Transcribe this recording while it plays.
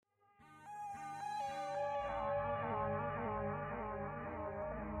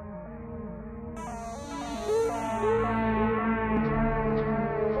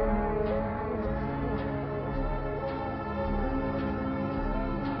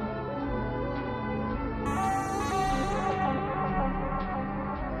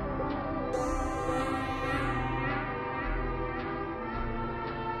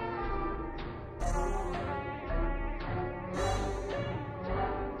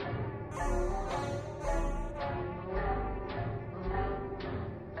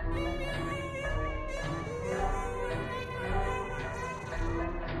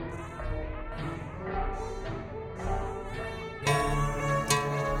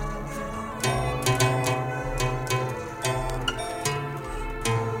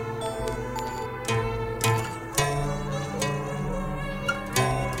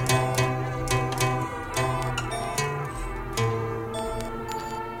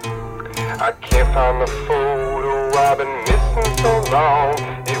I can't find the photo I've been missing so long.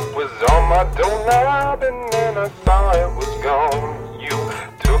 It was on my doorknob and then I saw it was gone. You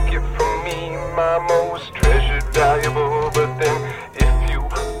took it from me, my most treasured valuable. But then if you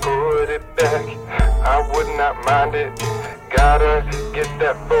put it back, I would not mind it. Gotta get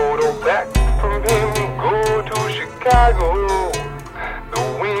that photo back from him. Go to Chicago, the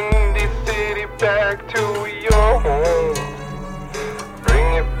windy city, back to your home.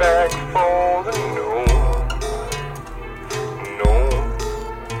 Bring it back for the gnome. Gnome.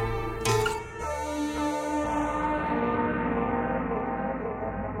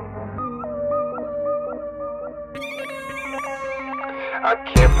 I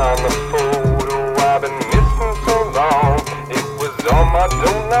can't find the photo I've been missing so long. It was on my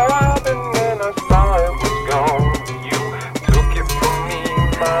doorknob and